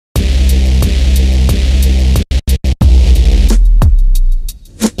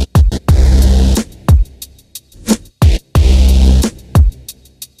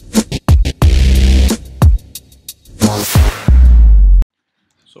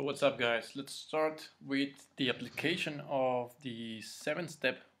So what's up guys, let's start with the application of the 7th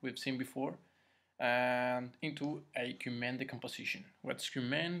step we've seen before and into a Cummene decomposition. What's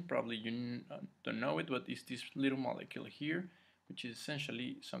Cummene? Probably you don't know it, but it's this little molecule here, which is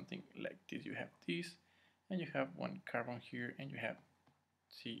essentially something like this. You have this, and you have one carbon here, and you have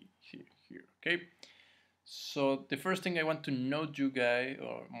C here, okay? So the first thing I want to note you guys,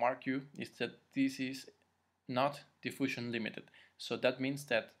 or mark you, is that this is not diffusion limited. So that means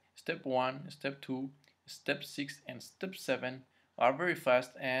that step 1, step 2, step 6 and step 7 are very fast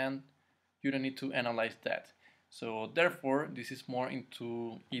and you don't need to analyze that. So therefore this is more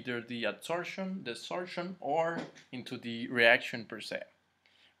into either the adsorption, desorption, or into the reaction per se.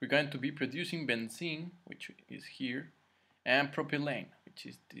 We're going to be producing benzene, which is here, and propylene, which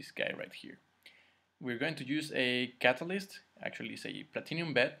is this guy right here. We're going to use a catalyst, actually it's a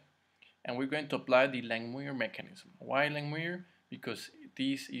platinum bed, and we're going to apply the Langmuir mechanism. Why Langmuir? Because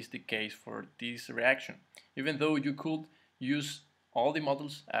this is the case for this reaction. Even though you could use all the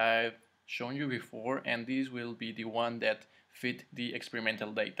models I've shown you before, and this will be the one that fit the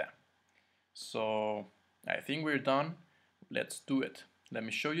experimental data. So I think we're done. Let's do it. Let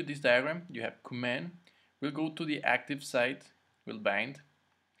me show you this diagram. You have Cummene. We'll go to the active site. We'll bind.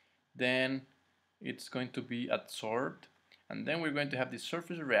 Then it's going to be adsorbed. And then we're going to have the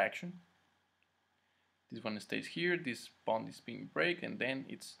surface reaction. This one stays here, this bond is being break, and then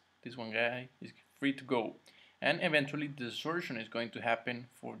this one guy is free to go. And eventually desorption is going to happen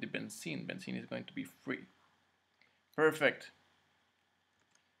for the benzene. Benzene is going to be free. Perfect.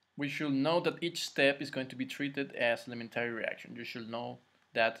 We should know that each step is going to be treated as elementary reaction. You should know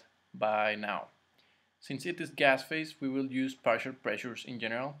that by now. Since it is gas phase, we will use partial pressures in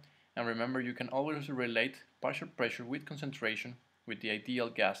general. And remember, you can always relate partial pressure with concentration with the ideal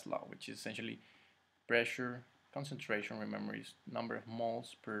gas law, which is essentially pressure, concentration, remember, is number of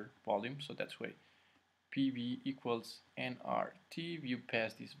moles per volume, so that's why PV equals nRT. If you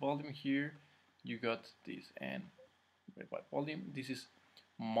pass this volume here, you got this, and what volume? This is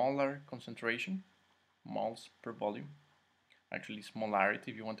molar concentration, moles per volume, actually it's molarity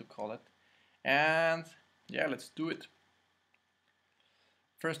if you want to call it. And yeah, let's do it.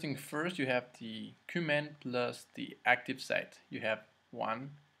 First thing first, you have the Cummene plus the active site. You have one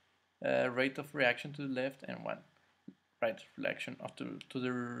rate of reaction to the left and one right reaction to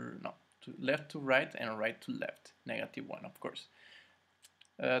left to right and right to left, -1 of course.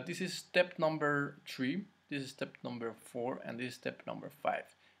 This is step number 3, this is step number 4, and this is step number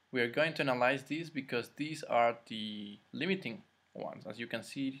 5. We are going to analyze these because these are the limiting ones. As you can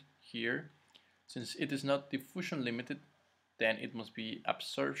see here, since it is not diffusion limited, then it must be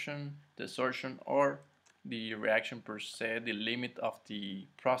absorption, desorption, or the reaction per se, the limit of the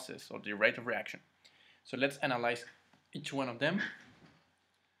process or the rate of reaction. So let's analyze each one of them.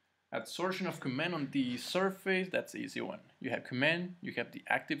 Adsorption of Cummene on the surface, that's the easy one. You have Cummene, you have the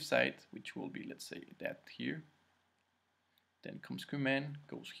active site, which will be, let's say, that here. Then comes Cummene,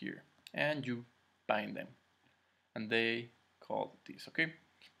 goes here, and you bind them. And they call this, okay?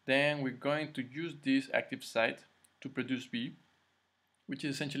 Then we're going to use this active site to produce B, which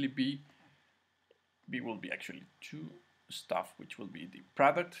is essentially B will be actually two stuff, which will be the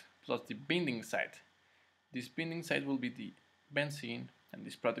product plus the binding site. This binding site will be the benzene, and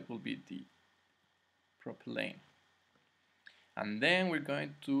this product will be the propylene. And then we're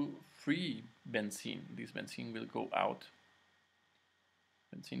going to free benzene. This benzene will go out.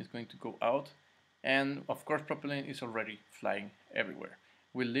 Benzene is going to go out, and of course propylene is already flying everywhere.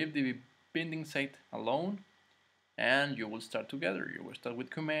 We'll leave the binding site alone, and you will start together. You will start with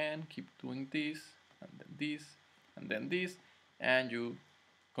Cummene, keep doing this, and then this, and then this, and you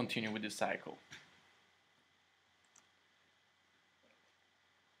continue with the cycle.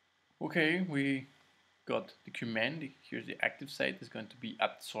 Okay, we got the Cummene. Here's the active site, is going to be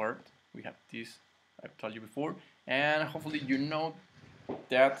adsorbed. We have this, I've told you before, and hopefully you know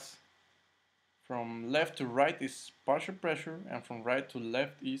that from left to right is partial pressure, and from right to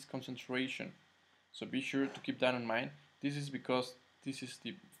left is concentration. So be sure to keep that in mind. This is because this is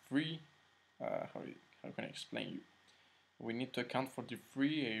the free, how can I explain you? We need to account for the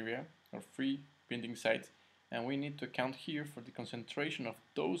free area or free binding sites, and we need to account here for the concentration of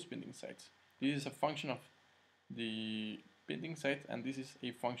those binding sites. This is a function of the binding site, and this is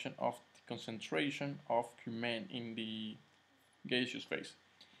a function of the concentration of Cummene in the gaseous phase.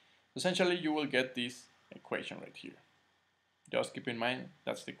 Essentially, you will get this equation right here. Just keep in mind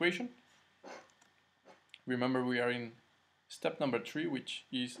that's the equation. Remember, we are in step number 3, which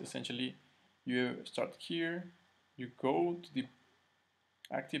is essentially you start here, you go to the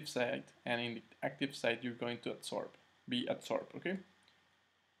active site, and in the active site you're going to be adsorbed, okay?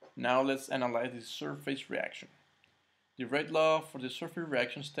 Now let's analyze the surface reaction. The rate law for the surface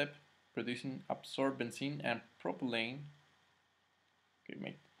reaction step producing absorbed benzene and propylene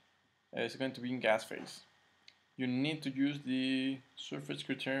is going to be in gas phase. You need to use the surface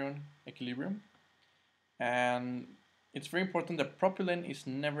criterion equilibrium, and it's very important that propylene is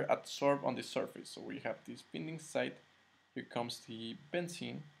never adsorbed on the surface. So we have this binding site, here comes the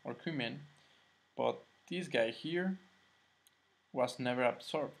benzene or Cummene, but this guy here was never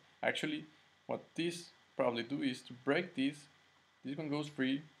absorbed. Actually, what this probably do is to break this one goes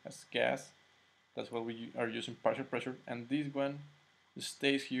free as gas, that's why we are using partial pressure, and this one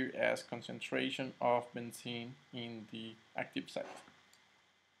stays here as concentration of benzene in the active site.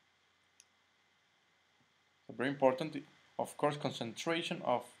 So very important, of course, concentration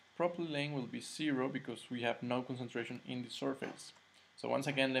of propylene will be 0 because we have no concentration in the surface. So once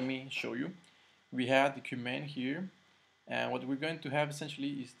again, let me show you. We have the Cummene here, and what we're going to have essentially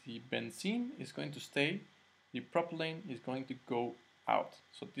is the benzene is going to stay, the propylene is going to go out.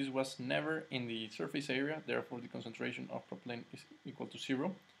 So this was never in the surface area, therefore the concentration of propylene is equal to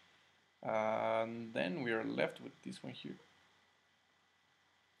 0. And then we are left with this one here.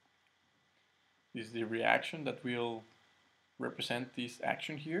 This is the reaction that will represent this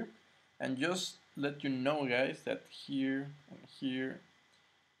action here. And just let you know, guys, that here and here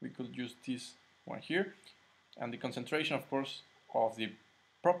we could use this one here. And the concentration, of course, of the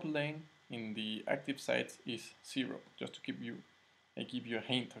propylene in the active sites is 0, just to give you a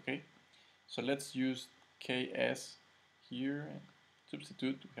hint, okay? So let's use Ks here and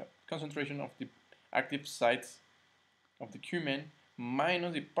substitute. We have concentration of the active sites of the Cummene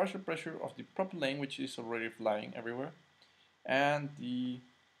minus the partial pressure of the propylene, which is already flying everywhere, and the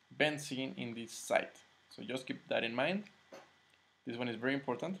benzene in this site. So just keep that in mind. This one is very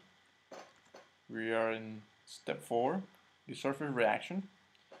important. We are in step 4, the surface reaction,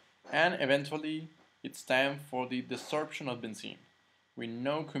 and eventually it's time for the desorption of benzene. We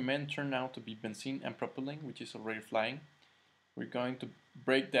know Cummene turned out to be benzene and propylene, which is already flying. We're going to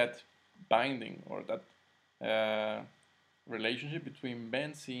break that binding or that relationship between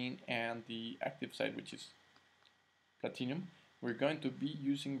benzene and the active site, which is platinum. We're going to be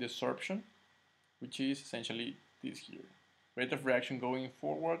using desorption, which is essentially this here. Rate of reaction going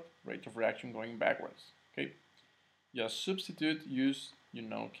forward, rate of reaction going backwards. Okay, just substitute, use,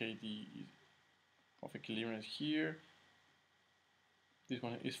 KD of equilibrium here. This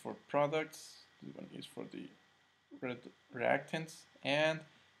one is for products, this one is for the reactants, and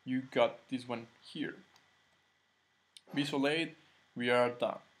you got this one here. Visual 8, we are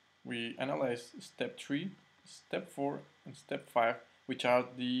done. We analyze step 3, step 4, and step 5, which are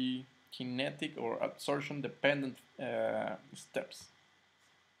the kinetic or adsorption dependent steps.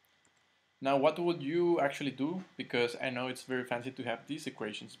 Now, what would you actually do? Because I know it's very fancy to have these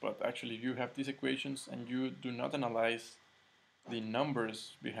equations, but actually you have these equations and you do not analyze the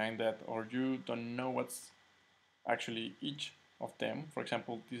numbers behind that, or you don't know what's actually each of them. For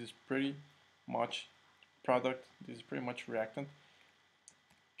example, this is pretty much product, this is pretty much reactant.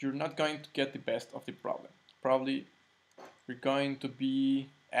 You're not going to get the best of the problem. Probably we're going to be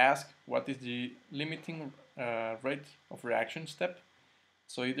asked what is the limiting rate of reaction step.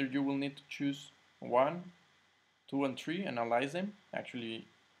 So either you will need to choose 1, 2, and 3, analyze them, actually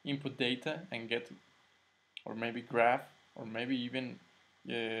input data and get, or maybe graph, or maybe even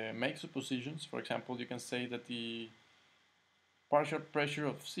make suppositions. For example, you can say that the partial pressure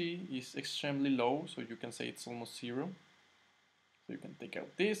of C is extremely low, so you can say it's almost 0. So you can take out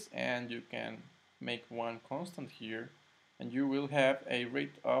this and you can make one constant here, and you will have a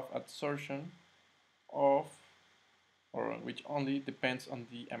rate of adsorption of, or which only depends on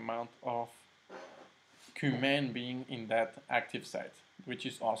the amount of Cummene being in that active site, which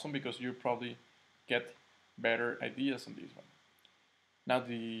is awesome because you probably get better ideas on this one. Now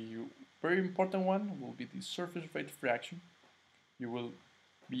the very important one will be the surface rate of reaction. You will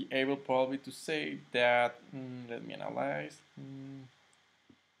be able probably to say that, let me analyze,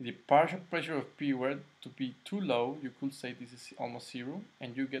 the partial pressure of P were to be too low, you could say this is almost 0,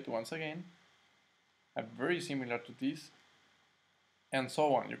 and you get once again a very similar to this, and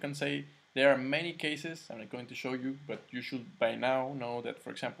so on. You can say there are many cases, I'm not going to show you, but you should by now know that,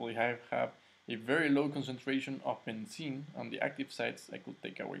 for example, if I have a very low concentration of benzene on the active sites, I could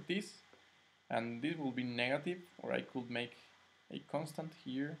take away this, and this will be negative, or I could make a constant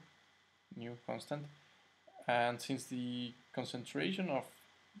here, new constant, and since the concentration of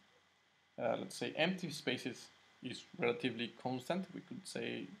let's say empty spaces is relatively constant, we could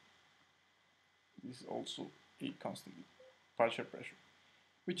say this is also a constant partial pressure,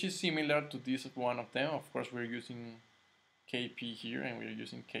 which is similar to this one of them. Of course, we're using Kp here, and we're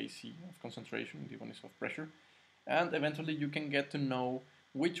using Kc of concentration, the one is of pressure. And eventually you can get to know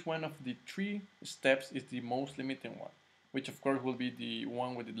which one of the three steps is the most limiting one, which of course will be the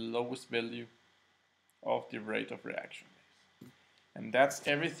one with the lowest value of the rate of reaction. And that's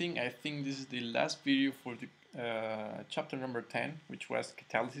everything. I think this is the last video for the chapter number 10, which was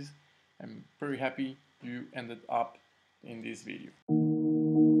catalysis. I'm very happy you ended up in this video.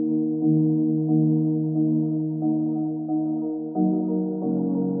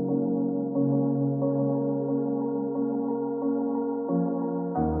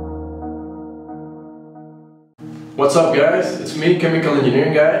 What's up guys, it's me, chemical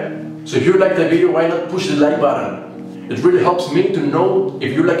engineering guy. So if you like the video, why not push the like button? It really helps me to know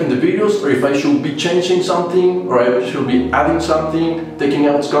if you're liking the videos or if I should be changing something or I should be adding something, taking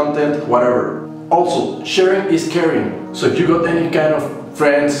out content, whatever. Also, sharing is caring. So if you got any kind of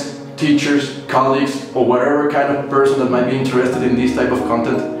friends, teachers, colleagues or whatever kind of person that might be interested in this type of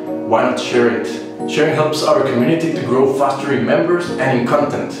content, why not share it? Sharing helps our community to grow faster in members and in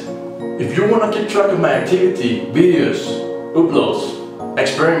content. If you want to keep track of my activity, videos, uploads,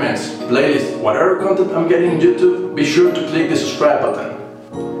 experiments, playlists, whatever content I'm getting on YouTube, be sure to click the subscribe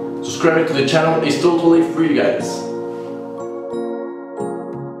button. Subscribing to the channel is totally free, guys.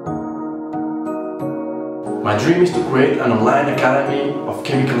 My dream is to create an online academy of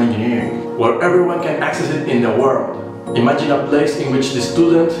chemical engineering, where everyone can access it in the world. Imagine a place in which the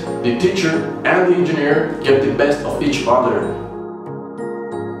student, the teacher, and the engineer get the best of each other.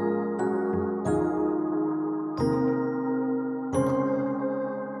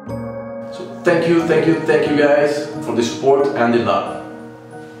 Thank you guys for the support and the love.